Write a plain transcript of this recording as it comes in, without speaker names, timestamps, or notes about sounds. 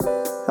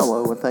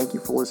Hello, and thank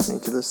you for listening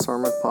to this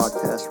sermon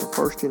podcast from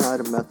First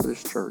United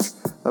Methodist Church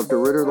of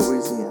DeRidder,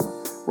 Louisiana,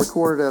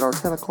 recorded at our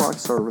 10 o'clock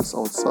service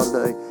on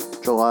Sunday,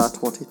 July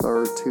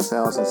 23rd,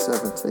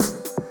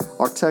 2017.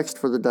 Our text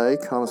for the day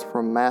comes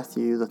from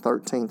Matthew, the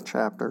 13th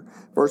chapter,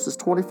 verses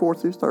 24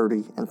 through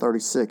 30 and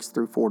 36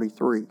 through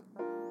 43.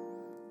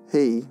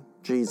 He,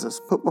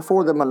 Jesus, put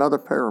before them another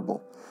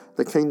parable.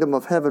 The kingdom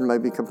of heaven may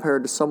be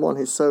compared to someone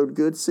who sowed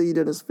good seed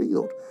in his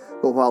field.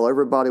 But while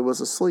everybody was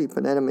asleep,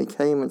 an enemy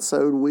came and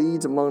sowed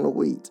weeds among the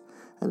wheat,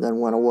 and then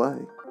went away.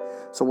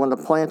 So when the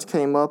plants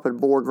came up and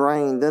bore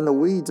grain, then the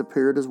weeds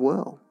appeared as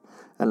well.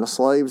 And the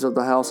slaves of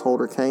the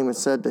householder came and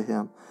said to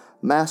him,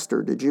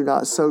 Master, did you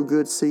not sow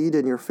good seed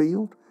in your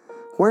field?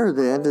 Where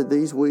then did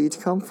these weeds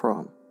come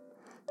from?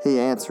 He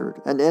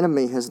answered, An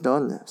enemy has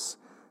done this.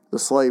 The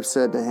slave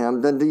said to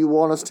him, Then do you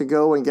want us to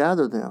go and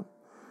gather them?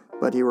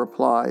 But he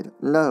replied,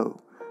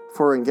 No,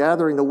 for in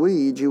gathering the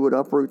weeds you would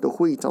uproot the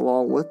wheat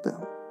along with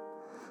them.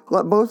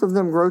 Let both of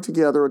them grow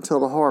together until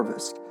the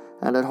harvest,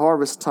 and at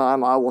harvest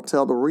time I will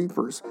tell the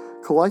reapers,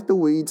 Collect the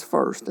weeds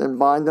first, and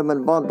bind them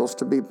in bundles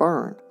to be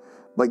burned,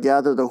 but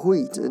gather the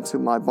wheat into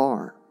my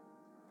barn.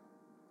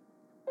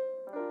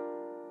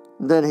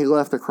 Then he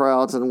left the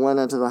crowds and went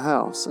into the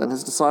house, and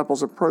his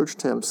disciples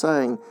approached him,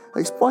 saying,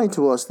 Explain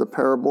to us the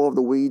parable of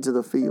the weeds of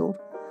the field.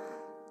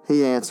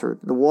 He answered,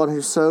 The one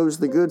who sows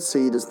the good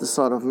seed is the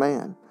Son of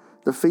Man.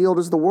 The field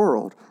is the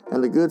world,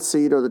 and the good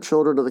seed are the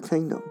children of the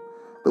kingdom.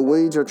 The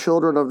weeds are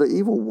children of the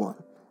evil one,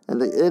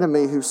 and the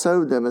enemy who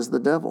sowed them is the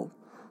devil.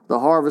 The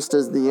harvest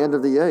is the end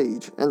of the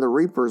age, and the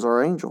reapers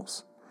are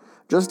angels.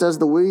 Just as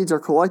the weeds are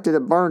collected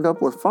and burned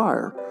up with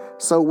fire,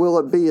 so will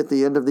it be at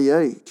the end of the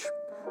age.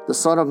 The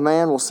Son of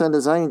Man will send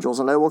his angels,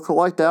 and they will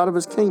collect out of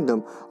his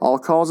kingdom all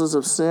causes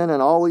of sin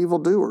and all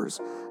evildoers,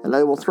 and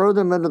they will throw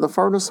them into the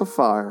furnace of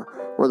fire,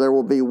 where there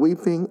will be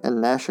weeping and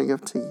gnashing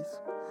of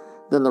teeth.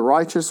 Then the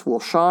righteous will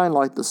shine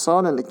like the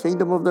sun in the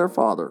kingdom of their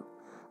Father.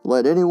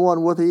 Let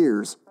anyone with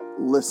ears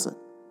listen.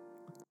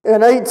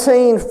 In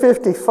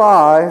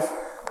 1855,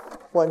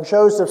 when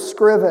Joseph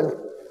Scriven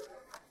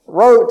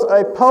wrote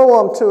a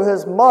poem to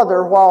his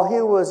mother while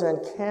he was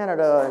in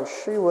Canada and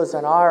she was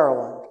in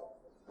Ireland,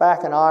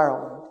 back in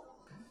Ireland,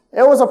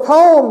 it was a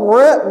poem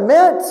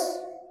meant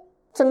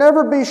to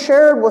never be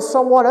shared with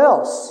someone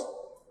else.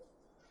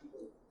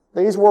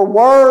 These were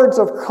words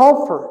of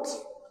comfort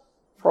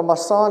from a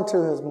son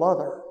to his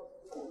mother,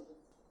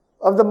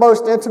 of the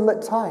most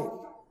intimate type.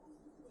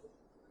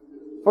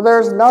 For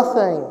there's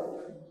nothing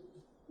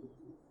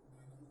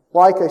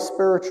like a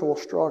spiritual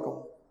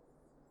struggle.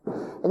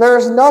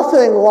 There's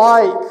nothing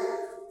like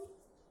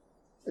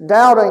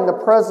doubting the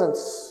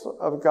presence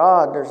of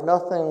God. There's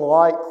nothing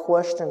like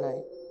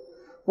questioning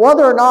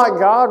whether or not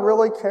God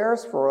really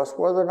cares for us,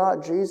 whether or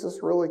not Jesus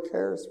really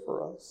cares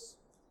for us.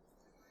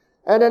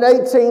 And in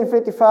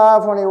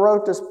 1855, when he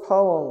wrote this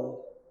poem,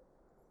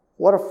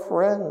 what a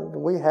friend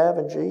we have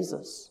in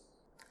Jesus.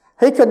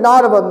 He could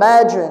not have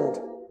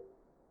imagined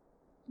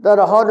that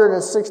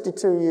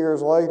 162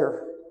 years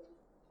later,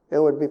 it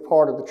would be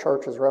part of the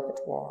church's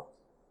repertoire.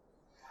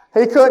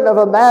 He couldn't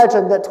have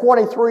imagined that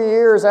 23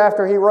 years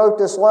after he wrote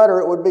this letter,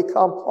 it would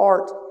become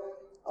part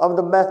of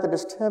the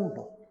Methodist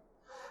hymnal.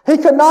 He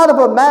could not have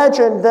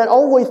imagined that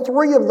only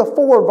 3 of the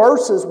 4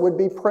 verses would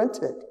be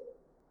printed,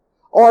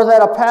 or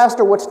that a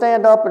pastor would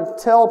stand up and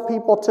tell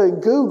people to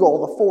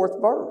Google the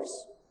 4th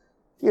verse.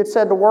 If you had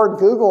said the word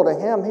Google to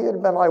him, he would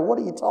have been like, what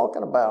are you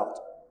talking about?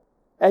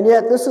 And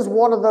yet this is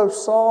one of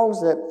those songs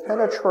that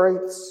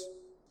penetrates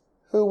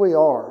who we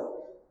are.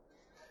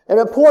 And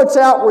it points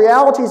out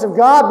realities of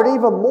God, but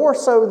even more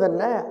so than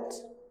that,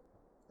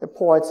 it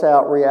points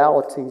out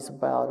realities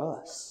about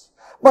us.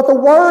 But the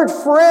word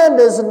friend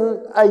is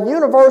a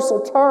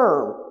universal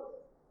term,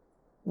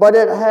 but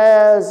it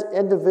has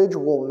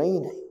individual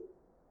meaning.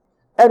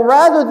 And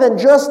rather than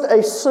just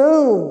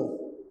assume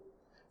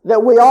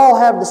that we all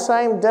have the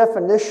same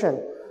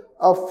definition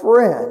of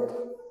friend,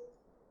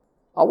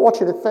 I want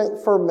you to think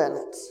for a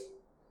minute.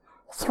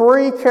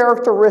 3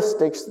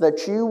 characteristics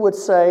that you would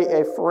say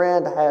a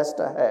friend has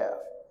to have.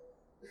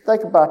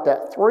 Think about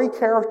that. 3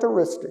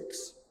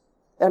 characteristics.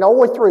 And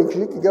only 3, because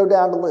you could go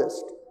down the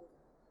list.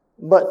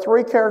 But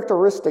 3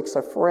 characteristics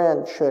a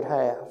friend should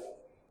have.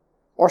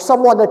 Or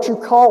someone that you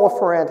call a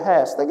friend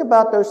has. Think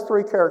about those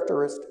 3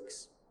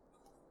 characteristics.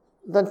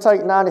 Then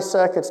take 90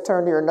 seconds,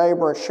 turn to your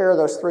neighbor, and share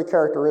those 3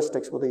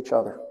 characteristics with each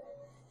other.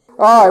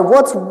 All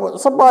right,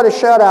 somebody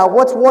shout out,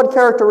 what's one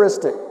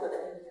characteristic?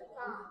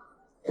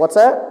 What's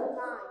that?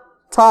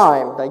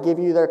 Time. They give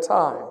you their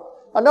time.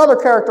 Another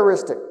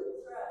characteristic.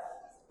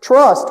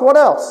 Trust. What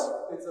else?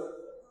 It's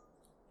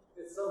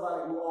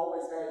somebody who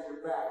always has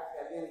your back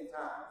at any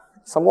time.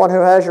 Someone who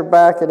has your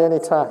back at any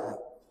time.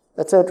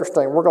 That's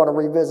interesting. We're going to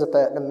revisit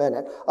that in a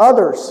minute.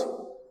 Others.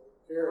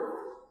 Caring.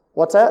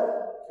 What's that?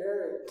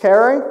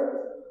 Caring.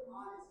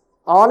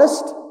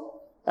 Honest.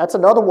 That's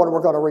another one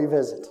we're going to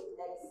revisit.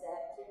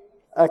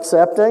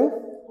 Accepting.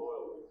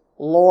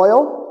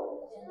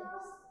 Loyal.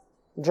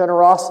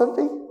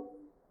 Generosity.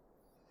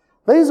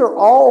 These are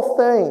all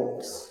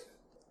things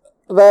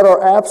that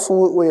are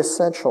absolutely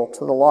essential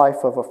to the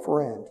life of a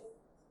friend.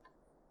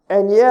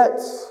 And yet,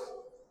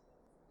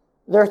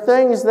 there are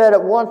things that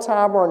at one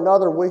time or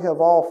another we have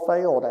all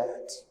failed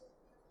at.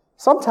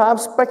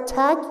 Sometimes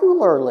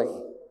spectacularly.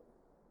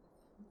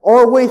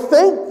 Or we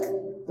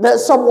think that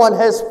someone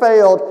has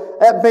failed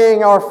at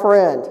being our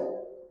friend.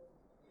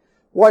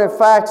 When in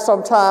fact,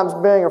 sometimes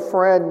being a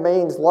friend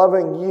means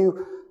loving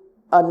you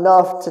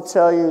enough to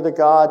tell you the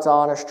God's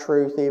honest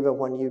truth even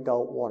when you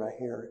don't want to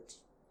hear it.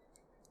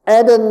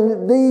 And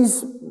in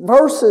these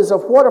verses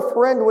of what a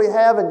friend we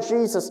have in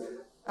Jesus,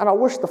 and I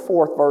wish the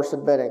fourth verse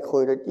had been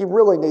included. You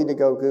really need to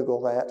go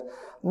Google that.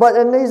 But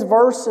in these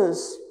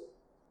verses,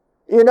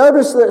 you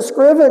notice that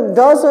Scriven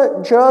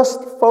doesn't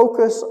just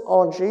focus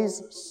on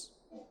Jesus,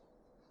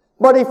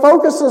 but he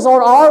focuses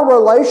on our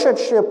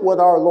relationship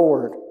with our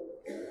Lord.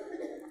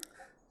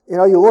 You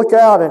know, you look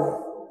out and,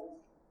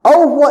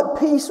 oh, what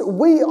peace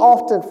we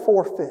often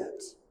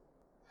forfeit.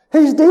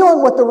 He's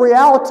dealing with the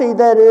reality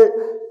that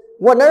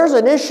when there's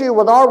an issue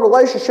with our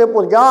relationship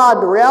with God,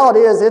 the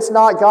reality is it's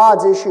not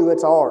God's issue,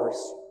 it's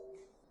ours.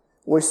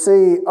 We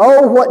see,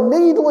 oh, what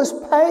needless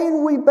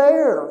pain we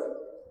bear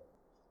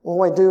when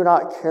we do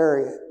not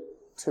carry it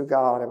to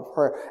God in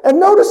prayer. And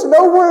notice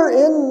nowhere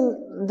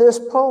in this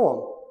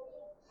poem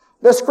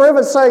does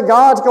Scriven say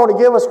God's going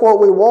to give us what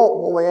we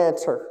want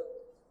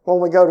when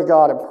we go to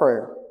God in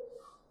prayer.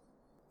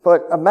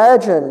 But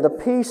imagine the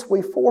peace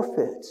we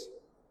forfeit.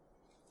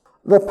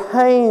 The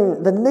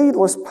pain, the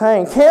needless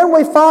pain. Can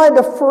we find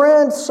a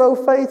friend so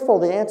faithful?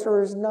 The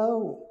answer is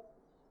no.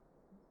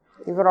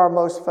 Even our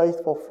most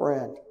faithful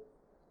friend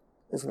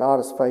is not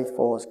as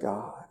faithful as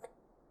God.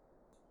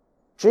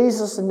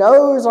 Jesus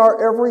knows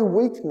our every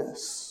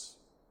weakness.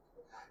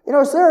 You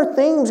know, there are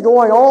themes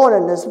going on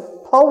in this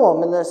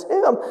poem, in this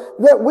hymn,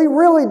 that we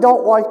really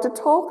don't like to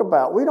talk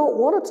about. We don't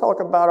want to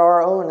talk about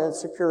our own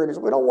insecurities.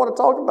 We don't want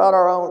to talk about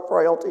our own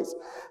frailties.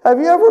 Have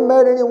you ever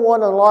met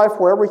anyone in life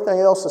where everything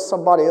else is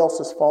somebody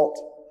else's fault?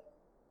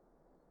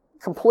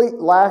 Complete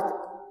lack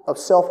of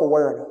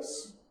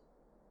self-awareness.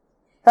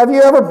 Have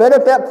you ever been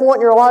at that point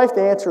in your life?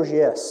 The answer is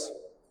yes.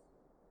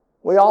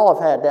 We all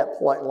have had that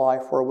point in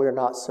life where we're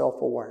not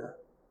self-aware.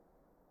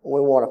 We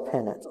want to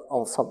pin it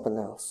on something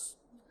else.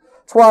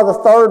 That's why the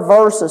third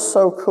verse is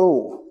so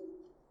cool.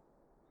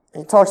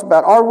 He talks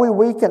about, are we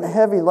weak and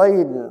heavy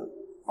laden?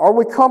 Are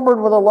we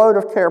cumbered with a load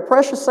of care?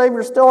 Precious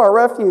Savior, still our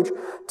refuge.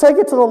 Take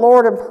it to the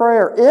Lord in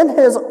prayer. In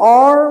His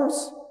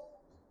arms,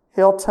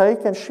 He'll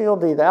take and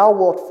shield thee. Thou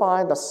wilt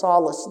find a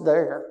solace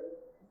there.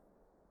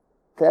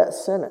 That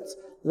sentence.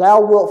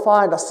 Thou wilt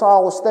find a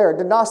solace there. It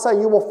did not say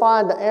you will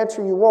find the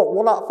answer you want.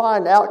 Will not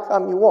find the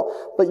outcome you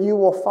want. But you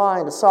will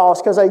find a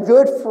solace. Because a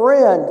good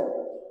friend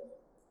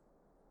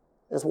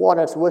is one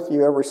that's with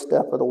you every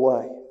step of the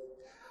way.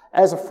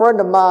 As a friend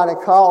of mine,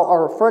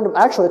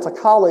 actually it's a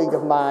colleague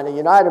of mine, a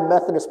United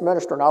Methodist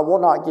minister, and I will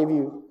not give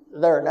you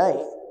their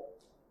name,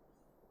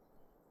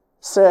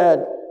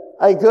 said,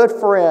 a good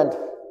friend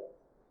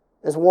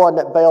is one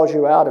that bails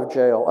you out of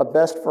jail. A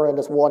best friend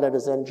is one that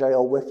is in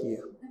jail with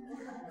you.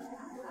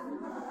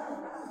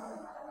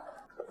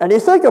 And you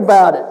think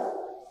about it,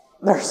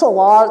 there's a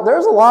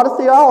lot of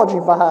theology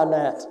behind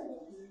that.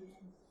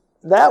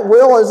 That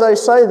will, as they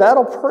say,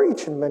 that'll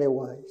preach in many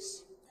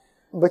ways.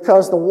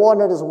 Because the one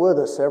that is with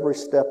us every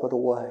step of the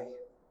way.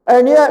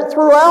 And yet,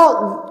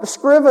 throughout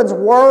Scriven's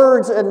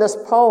words in this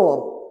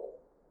poem,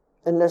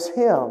 in this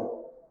hymn,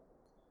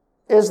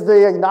 is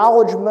the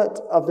acknowledgement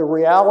of the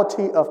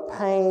reality of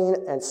pain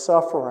and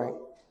suffering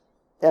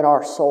in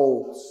our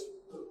souls.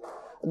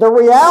 The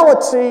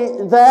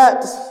reality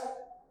that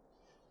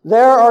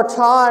there are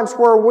times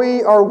where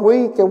we are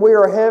weak and we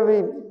are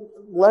heavy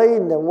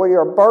laden and we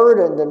are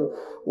burdened and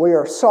we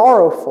are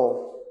sorrowful.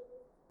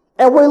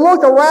 And we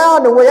look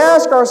around and we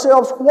ask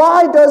ourselves,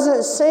 why does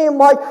it seem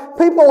like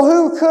people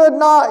who could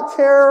not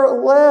care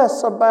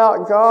less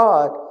about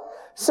God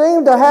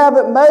seem to have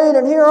it made,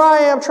 and here I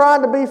am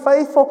trying to be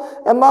faithful,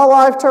 and my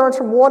life turns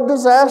from one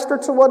disaster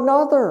to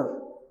another?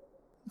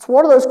 It's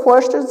one of those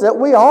questions that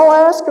we all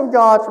ask of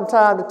God from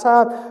time to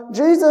time.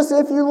 Jesus,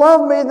 if you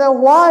love me, then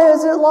why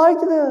is it like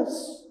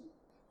this?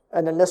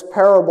 And in this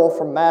parable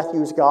from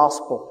Matthew's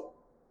Gospel,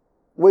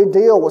 we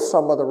deal with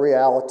some of the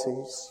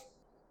realities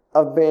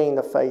of being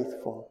the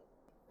faithful.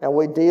 And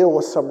we deal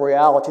with some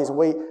realities.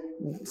 We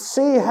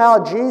see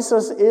how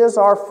Jesus is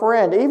our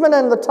friend, even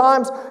in the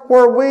times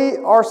where we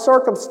are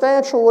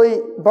circumstantially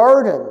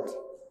burdened.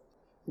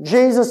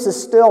 Jesus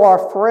is still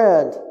our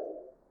friend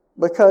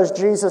because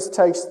Jesus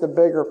takes the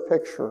bigger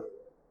picture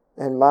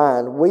in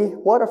mind.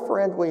 What a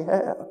friend we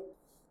have.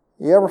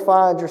 You ever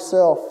find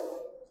yourself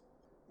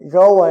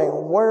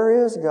going,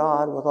 where is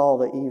God with all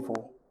the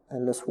evil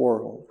in this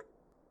world?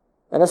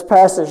 In this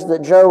passage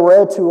that Joe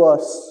read to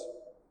us,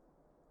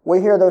 we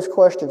hear those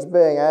questions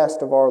being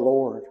asked of our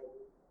Lord.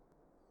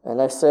 And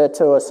they said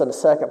to us in the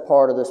second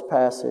part of this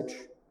passage,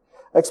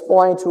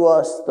 explain to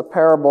us the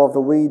parable of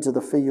the weeds of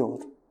the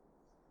field.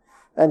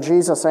 And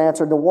Jesus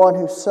answered, the one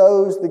who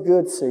sows the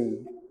good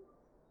seed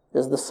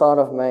is the Son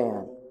of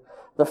Man.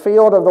 The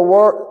field of the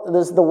world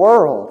is the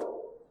world,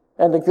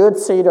 and the good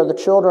seed are the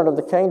children of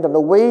the kingdom.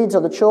 The weeds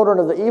are the children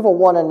of the evil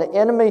one, and the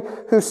enemy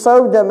who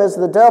sowed them is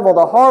the devil.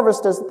 The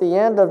harvest is at the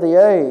end of the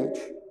age,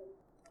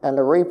 and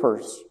the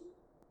reapers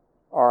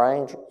are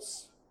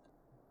angels.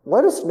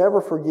 Let us never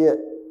forget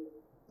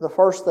the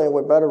first thing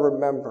we better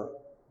remember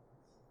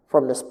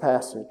from this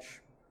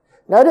passage.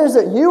 That is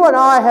that you and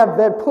I have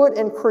been put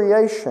in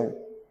creation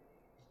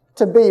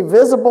to be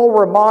visible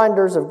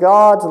reminders of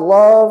God's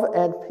love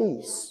and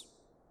peace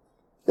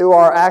through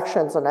our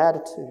actions and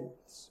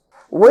attitudes.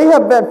 We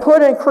have been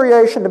put in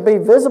creation to be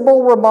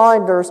visible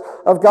reminders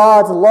of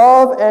God's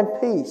love and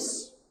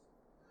peace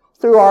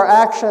through our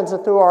actions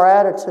and through our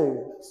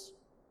attitudes.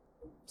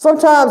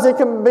 Sometimes it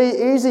can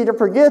be easy to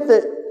forget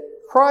that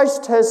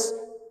Christ has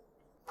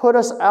put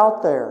us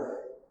out there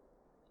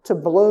to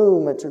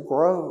bloom and to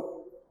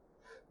grow.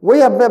 We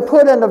have been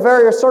put into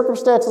various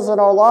circumstances in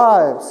our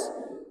lives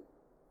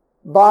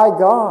by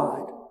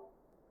God.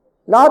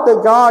 Not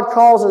that God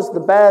causes the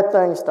bad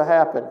things to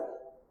happen.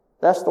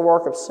 That's the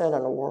work of sin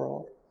in the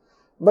world.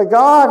 But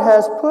God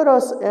has put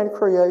us in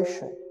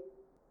creation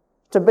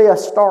to be a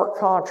stark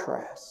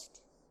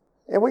contrast.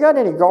 And we got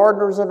any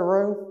gardeners in the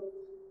room?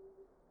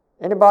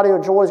 Anybody who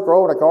enjoys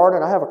growing a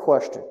garden? I have a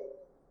question.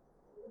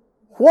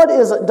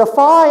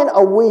 Define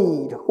a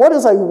weed. What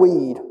is a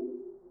weed?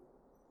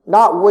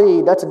 Not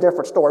weed, that's a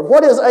different story.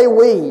 What is a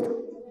weed?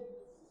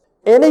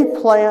 Any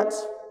plant.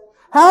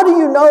 How do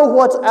you know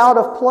what's out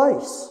of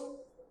place?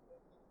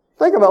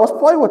 Think about it. Let's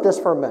play with this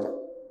for a minute.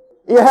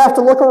 You have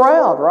to look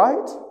around,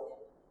 right?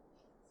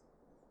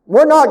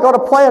 We're not going to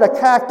plant a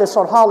cactus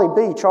on Holly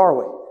Beach, are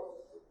we?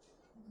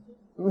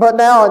 But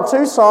now in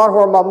Tucson,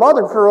 where my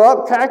mother grew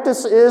up,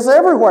 cactus is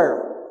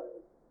everywhere.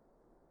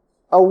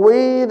 A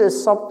weed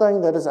is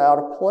something that is out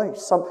of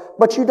place.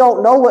 But you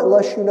don't know it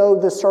unless you know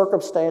the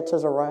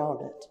circumstances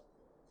around it.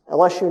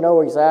 Unless you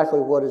know exactly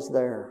what is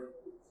there.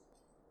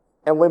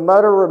 And we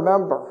better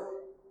remember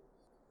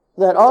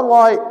that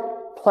unlike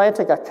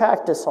planting a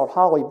cactus on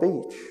Holly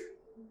Beach,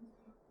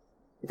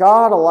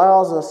 God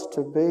allows us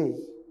to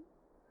be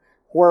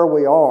where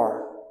we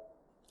are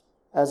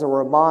as a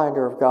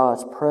reminder of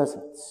God's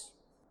presence.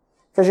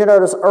 Because you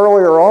notice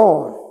earlier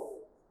on,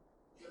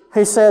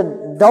 He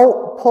said,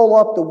 don't pull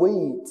up the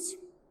weeds,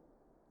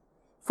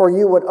 for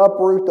you would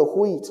uproot the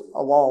wheat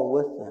along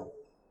with them.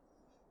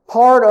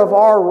 Part of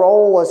our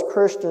role as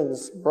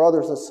Christians,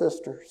 brothers and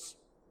sisters,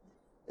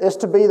 is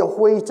to be the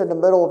wheat in the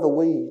middle of the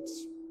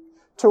weeds,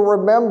 to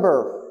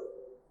remember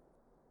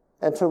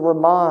and to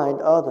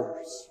remind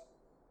others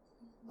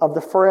of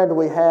the friend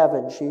we have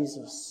in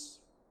Jesus.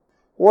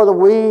 Where the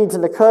weeds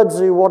and the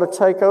kudzu want to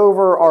take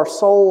over our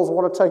souls,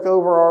 want to take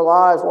over our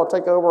lives, want to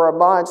take over our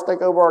minds,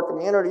 take over our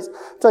communities,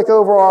 take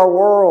over our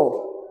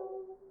world.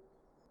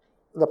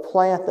 The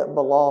plant that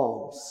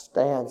belongs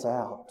stands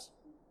out.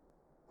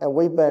 And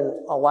we've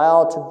been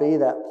allowed to be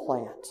that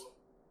plant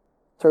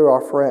through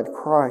our friend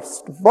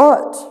Christ.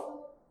 But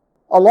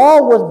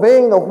along with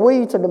being the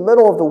wheat in the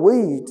middle of the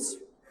weeds,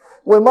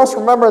 we must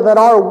remember that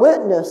our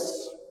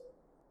witness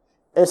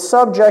is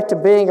subject to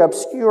being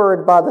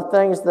obscured by the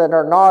things that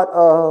are not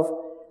of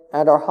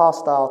and are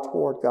hostile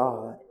toward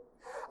God.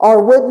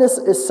 Our witness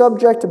is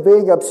subject to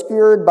being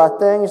obscured by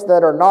things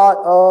that are not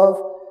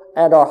of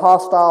and are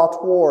hostile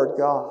toward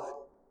God.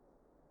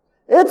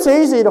 It's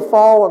easy to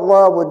fall in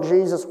love with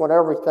Jesus when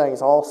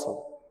everything's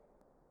awesome.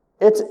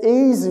 It's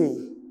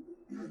easy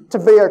to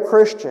be a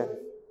Christian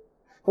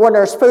when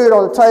there's food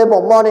on the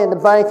table, money in the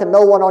bank, and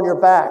no one on your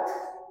back.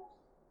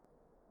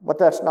 But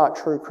that's not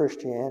true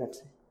Christianity.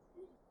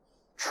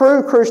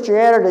 True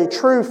Christianity,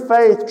 true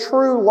faith,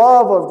 true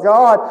love of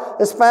God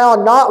is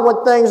found not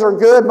when things are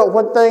good, but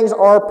when things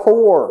are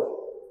poor.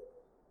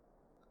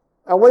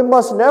 And we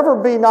must never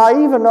be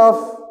naive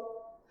enough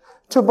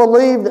to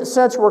believe that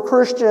since we're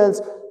Christians,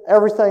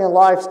 everything in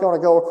life is going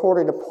to go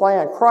according to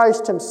plan.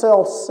 Christ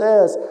Himself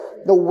says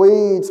the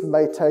weeds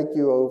may take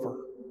you over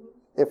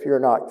if you're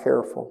not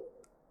careful.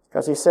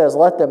 Because He says,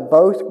 let them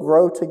both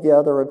grow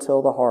together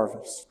until the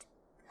harvest.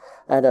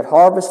 And at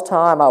harvest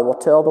time I will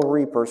tell the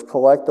reapers,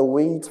 collect the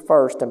weeds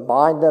first and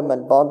bind them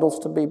in bundles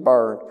to be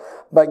burned,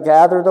 but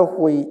gather the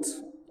wheat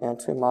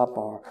into my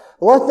barn.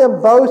 Let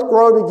them both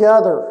grow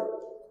together.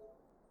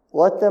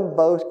 Let them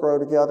both grow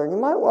together. And you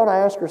might want to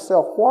ask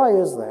yourself, why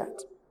is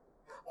that?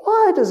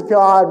 Why does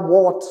God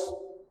want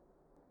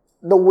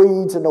the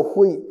weeds and the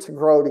wheat to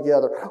grow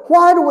together?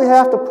 Why do we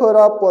have to put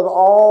up with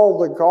all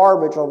the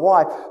garbage of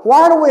life?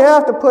 Why do we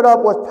have to put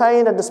up with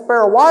pain and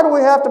despair? Why do we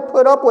have to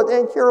put up with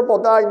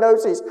incurable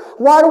diagnoses?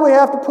 Why do we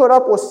have to put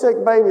up with sick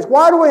babies?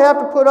 Why do we have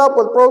to put up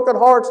with broken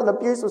hearts and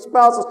abusive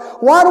spouses?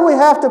 Why do we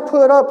have to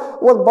put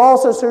up with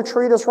bosses who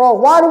treat us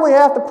wrong? Why do we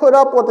have to put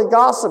up with the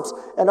gossips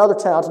in other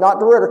towns, not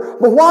DeRidder?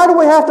 But why do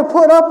we have to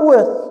put up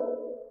with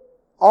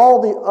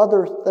all the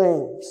other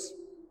things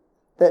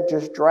that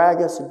just drag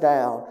us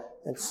down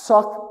and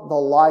suck the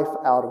life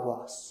out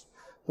of us,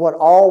 when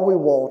all we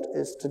want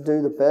is to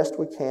do the best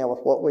we can with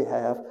what we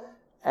have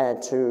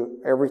and to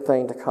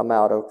everything to come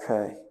out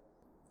okay?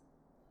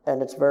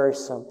 And it's very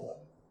simple.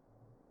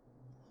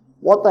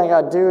 One thing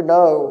I do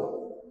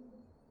know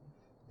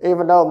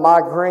Even though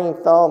my green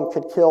thumb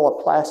could kill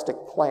a plastic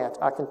plant,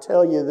 I can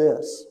tell you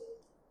this.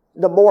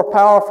 The more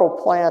powerful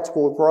plants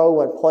will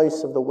grow in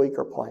place of the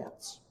weaker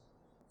plants.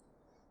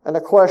 And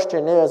the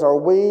question is, are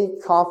we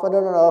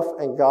confident enough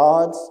in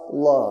God's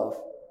love?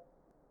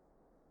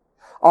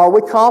 Are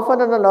we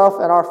confident enough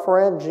in our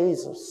friend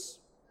Jesus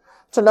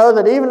to know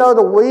that even though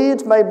the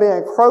weeds may be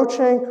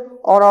encroaching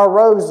on our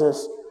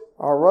roses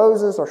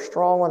are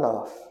strong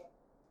enough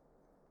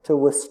to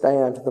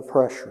withstand the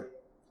pressure?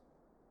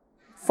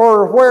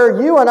 For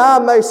where you and I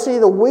may see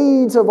the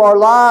weeds of our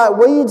life,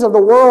 weeds of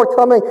the world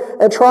coming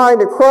and trying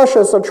to crush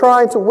us, and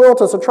trying to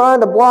wilt us, and trying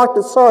to block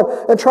the sun,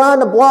 and trying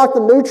to block the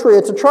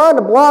nutrients, and trying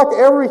to block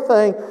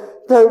everything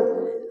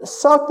to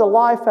suck the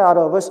life out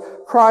of us,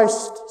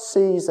 Christ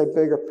sees a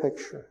bigger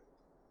picture.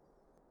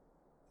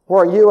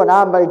 Where you and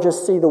I may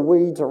just see the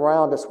weeds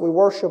around us, we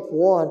worship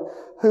one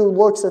who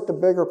looks at the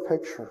bigger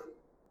picture.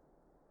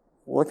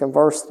 Look in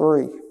verse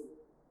 3,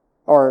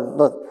 or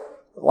the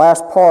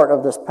last part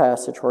of this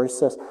passage where he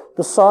says,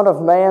 the Son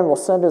of Man will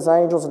send his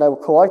angels, and they will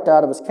collect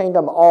out of his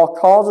kingdom all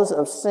causes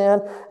of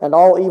sin and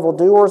all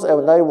evildoers,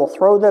 and they will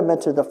throw them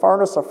into the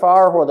furnace of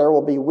fire, where there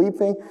will be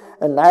weeping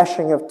and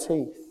gnashing of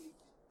teeth.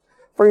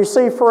 For you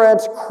see,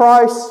 friends,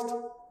 Christ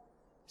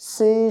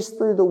sees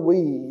through the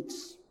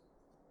weeds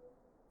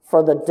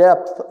for the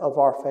depth of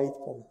our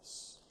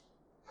faithfulness.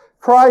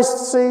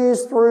 Christ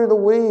sees through the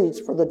weeds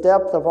for the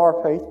depth of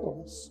our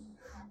faithfulness.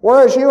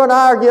 Whereas you and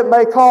I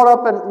may get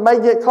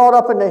caught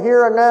up in the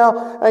here and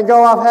now and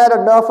go, I've had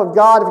enough of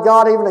God, if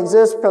God even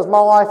exists, because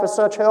my life is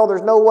such hell,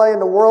 there's no way in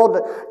the world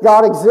that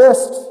God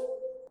exists.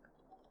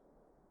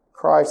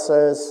 Christ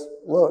says,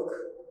 look,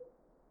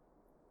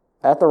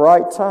 at the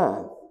right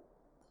time,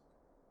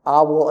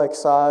 I will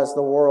excise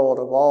the world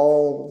of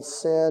all the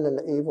sin and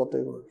the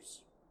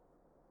evildoers.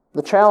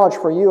 The challenge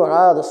for you and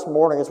I this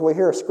morning, as we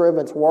hear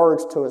Scriven's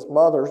words to his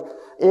mother,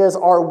 is,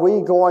 are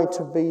we going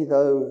to be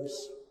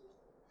those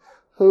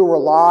who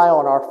rely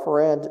on our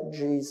friend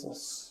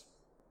Jesus?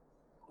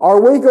 Are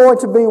we going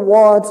to be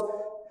ones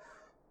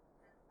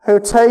who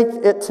take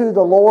it to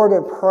the Lord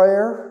in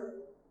prayer?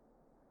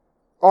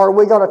 Or are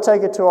we going to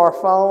take it to our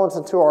phones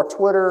and to our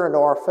Twitter and to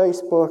our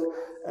Facebook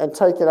and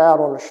take it out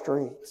on the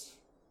streets?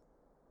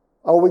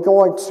 Are we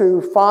going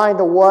to find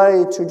a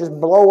way to just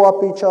blow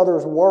up each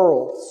other's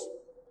worlds?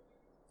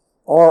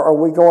 Or are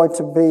we going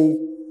to be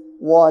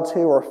ones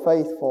who are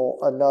faithful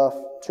enough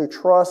to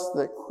trust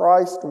that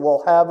Christ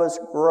will have us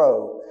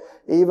grow,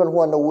 even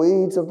when the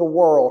weeds of the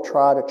world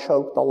try to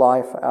choke the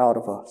life out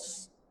of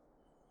us?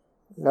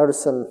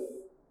 Notice in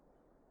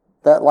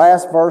that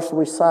last verse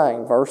we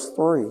sang, verse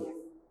 3,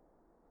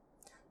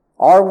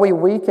 are we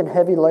weak and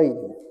heavy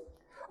laden?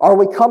 Are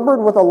we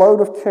cumbered with a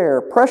load of care?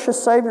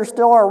 Precious Savior,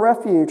 still our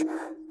refuge.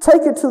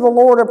 Take it to the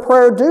Lord in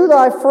prayer. Do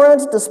thy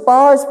friends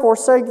despise,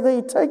 forsake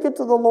thee? Take it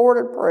to the Lord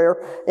in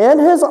prayer. In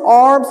his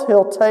arms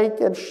he'll take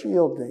and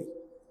shield thee.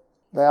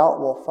 Thou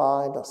wilt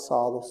find a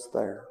solace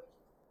there.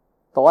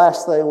 The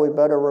last thing we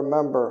better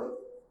remember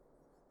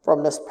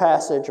from this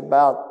passage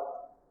about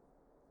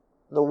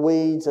the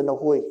weeds and the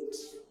wheat,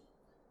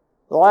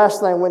 the last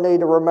thing we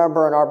need to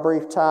remember in our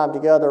brief time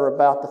together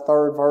about the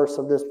third verse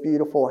of this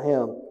beautiful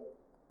hymn,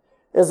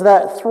 is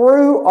that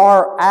through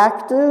our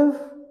active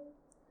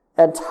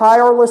and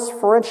tireless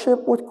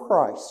friendship with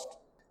Christ,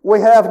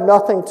 we have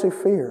nothing to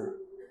fear.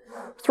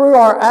 Through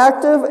our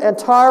active and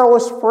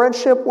tireless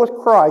friendship with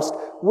Christ,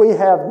 we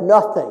have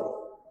nothing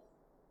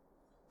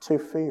to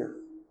fear.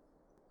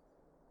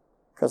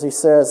 Because he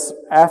says,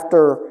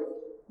 after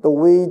the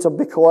weeds will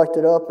be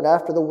collected up and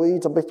after the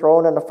weeds will be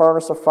thrown in the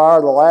furnace of fire,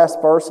 the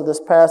last verse of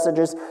this passage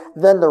is,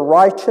 then the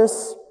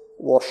righteous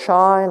will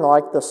shine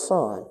like the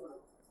sun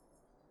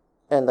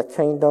in the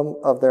kingdom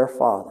of their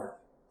Father.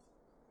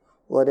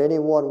 Let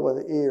anyone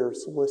with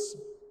ears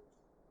listen.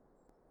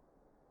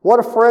 What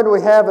a friend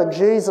we have in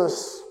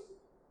Jesus.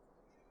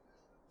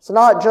 It's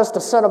not just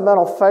a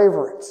sentimental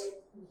favorite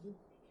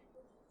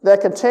that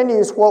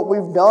continues what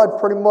we've done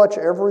pretty much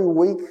every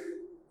week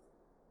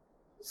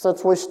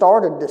since we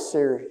started this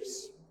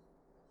series.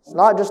 It's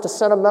not just a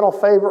sentimental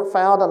favorite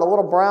found in a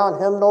little brown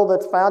hymnal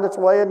that's found its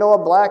way into a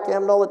black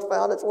hymnal that's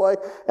found its way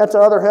into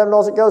other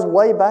hymnals. It goes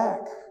way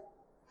back.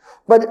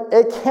 But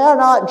it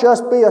cannot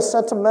just be a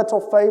sentimental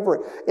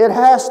favorite. It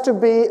has to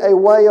be a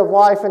way of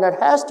life, and it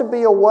has to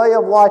be a way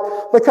of life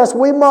because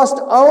we must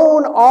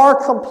own our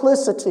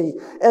complicity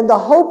in the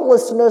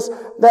hopelessness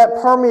that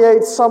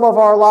permeates some of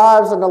our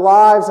lives and the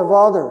lives of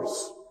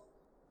others.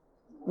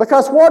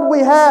 Because what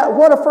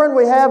a friend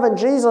we have in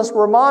Jesus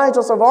reminds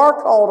us of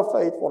our call to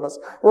faithfulness,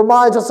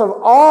 reminds us of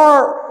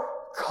our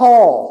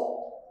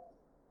call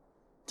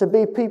to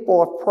be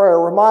people of prayer,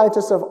 reminds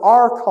us of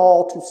our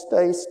call to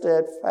stay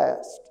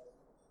steadfast.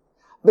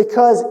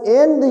 Because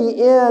in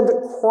the end,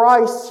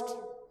 Christ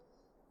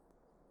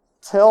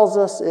tells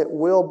us it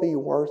will be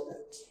worth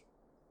it.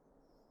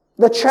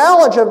 The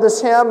challenge of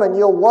this hymn, and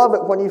you'll love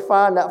it when you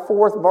find that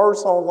fourth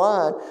verse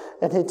online,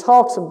 and he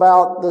talks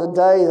about the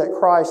day that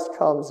Christ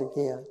comes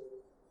again.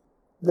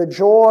 The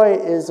joy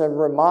is in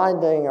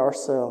reminding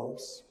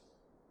ourselves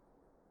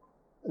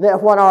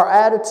that when our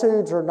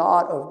attitudes are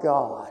not of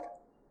God,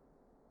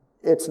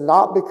 it's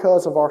not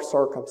because of our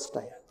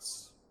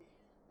circumstance.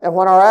 And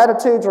when our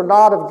attitudes are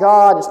not of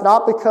God, it's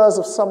not because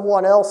of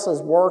someone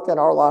else's work in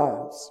our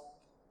lives.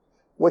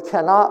 We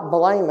cannot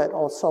blame it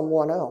on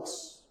someone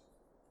else.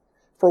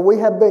 For we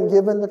have been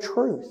given the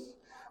truth.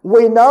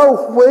 We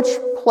know which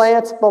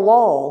plants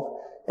belong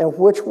and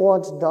which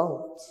ones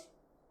don't.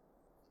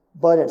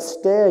 But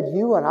instead,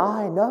 you and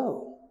I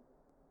know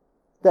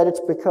that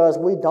it's because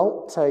we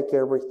don't take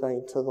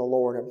everything to the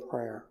Lord in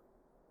prayer.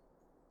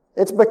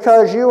 It's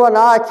because you and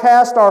I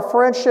cast our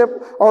friendship,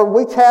 or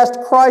we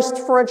cast Christ's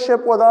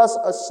friendship with us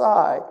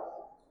aside.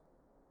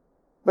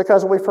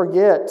 Because we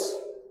forget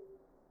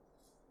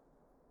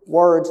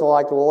words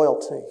like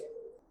loyalty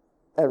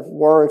and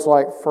words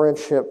like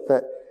friendship,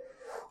 that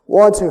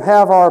ones who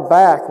have our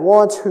back,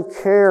 ones who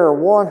care,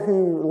 one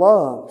who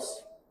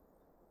loves.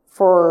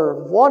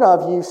 For one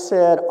of you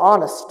said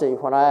honesty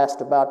when I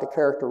asked about the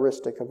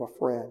characteristic of a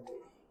friend.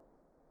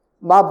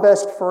 My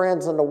best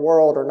friends in the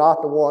world are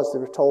not the ones that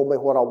have told me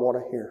what I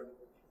want to hear.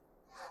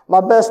 My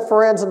best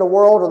friends in the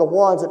world are the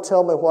ones that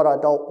tell me what I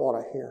don't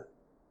want to hear.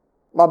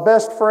 My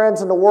best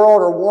friends in the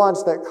world are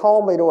ones that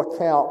call me to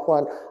account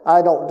when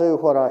I don't do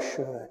what I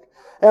should.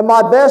 And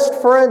my best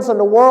friends in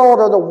the world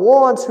are the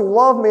ones who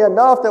love me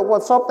enough that when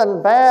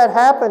something bad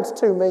happens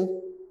to me,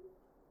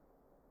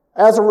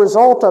 as a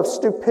result of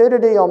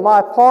stupidity on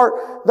my part,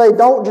 they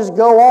don't just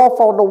go off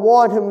on the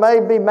one who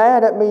may be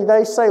mad at me.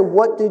 They say,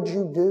 "What did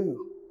you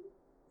do?"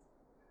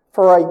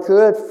 For a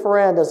good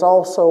friend is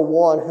also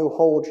one who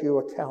holds you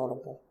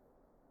accountable.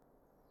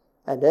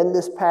 And in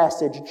this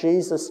passage,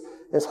 Jesus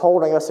is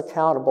holding us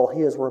accountable.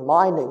 He is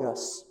reminding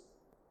us.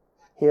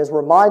 He is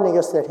reminding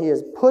us that He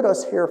has put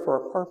us here for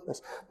a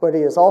purpose. But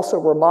He has also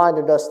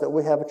reminded us that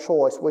we have a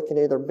choice. We can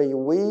either be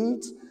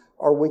weeds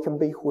or we can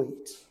be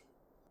wheat.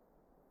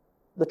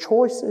 The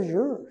choice is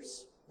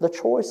yours. The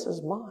choice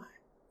is mine.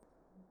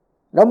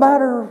 No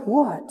matter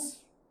what,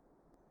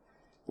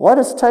 let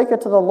us take it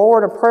to the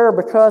Lord in prayer,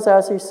 because,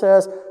 as He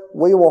says,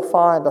 we will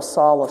find a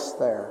solace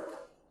there.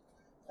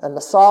 And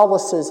the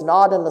solace is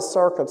not in the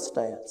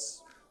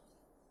circumstance.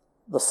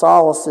 The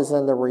solace is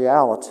in the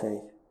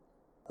reality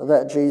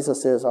that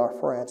Jesus is our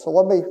friend. So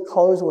let me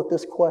close with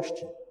this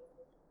question.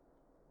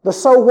 The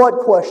so what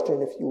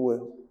question, if you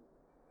will.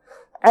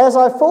 As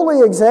I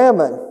fully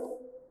examine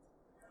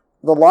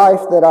the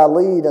life that I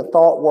lead in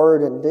thought,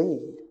 word, and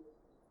deed,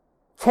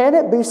 can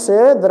it be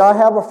said that I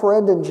have a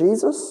friend in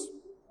Jesus,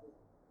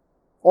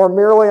 or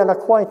merely an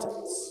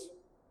acquaintance?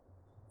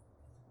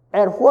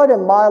 And what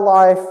in my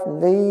life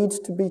needs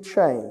to be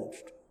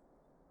changed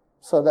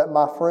so that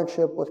my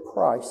friendship with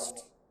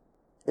Christ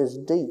is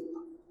deep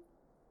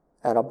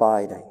and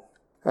abiding?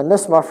 And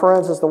this, my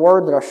friends, is the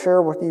word that I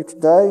share with you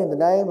today in the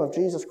name of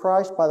Jesus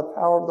Christ by the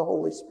power of the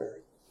Holy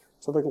Spirit,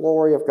 to the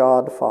glory of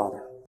God the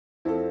Father.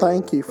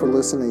 Thank you for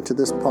listening to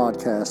this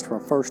podcast from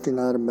First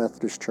United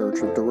Methodist Church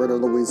of DeRidder,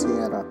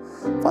 Louisiana.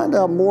 Find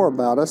out more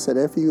about us at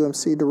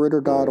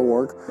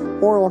fumcderitter.org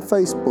or on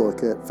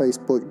Facebook at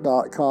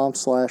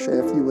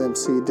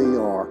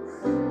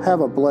facebook.com/FUMCDR. Have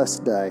a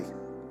blessed day.